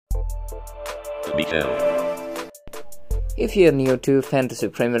To be filled. If you're new to Fantasy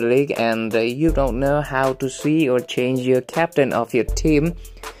Premier League and you don't know how to see or change your captain of your team,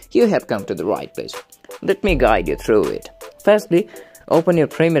 you have come to the right place. Let me guide you through it. Firstly, open your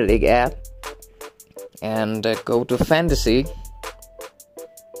Premier League app and go to Fantasy,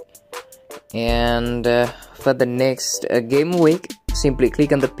 and for the next game week, simply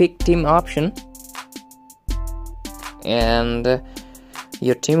click on the Pick Team option, and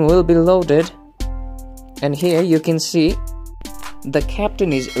your team will be loaded. And here you can see the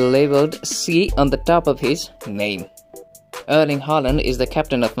captain is labeled C on the top of his name. Erling Haaland is the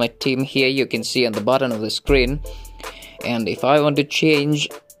captain of my team. Here you can see on the bottom of the screen. And if I want to change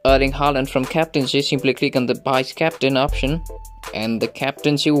Erling Haaland from captaincy, simply click on the vice captain option, and the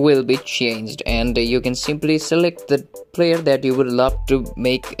captaincy will be changed. And you can simply select the player that you would love to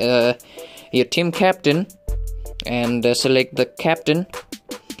make your team captain, and select the captain.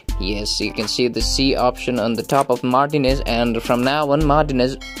 Yes, you can see the C option on the top of Martinez, and from now on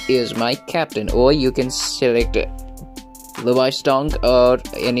Martinez is my captain. Or you can select Levi Stong or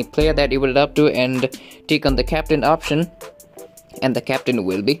any player that you would love to and tick on the captain option, and the captain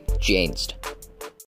will be changed.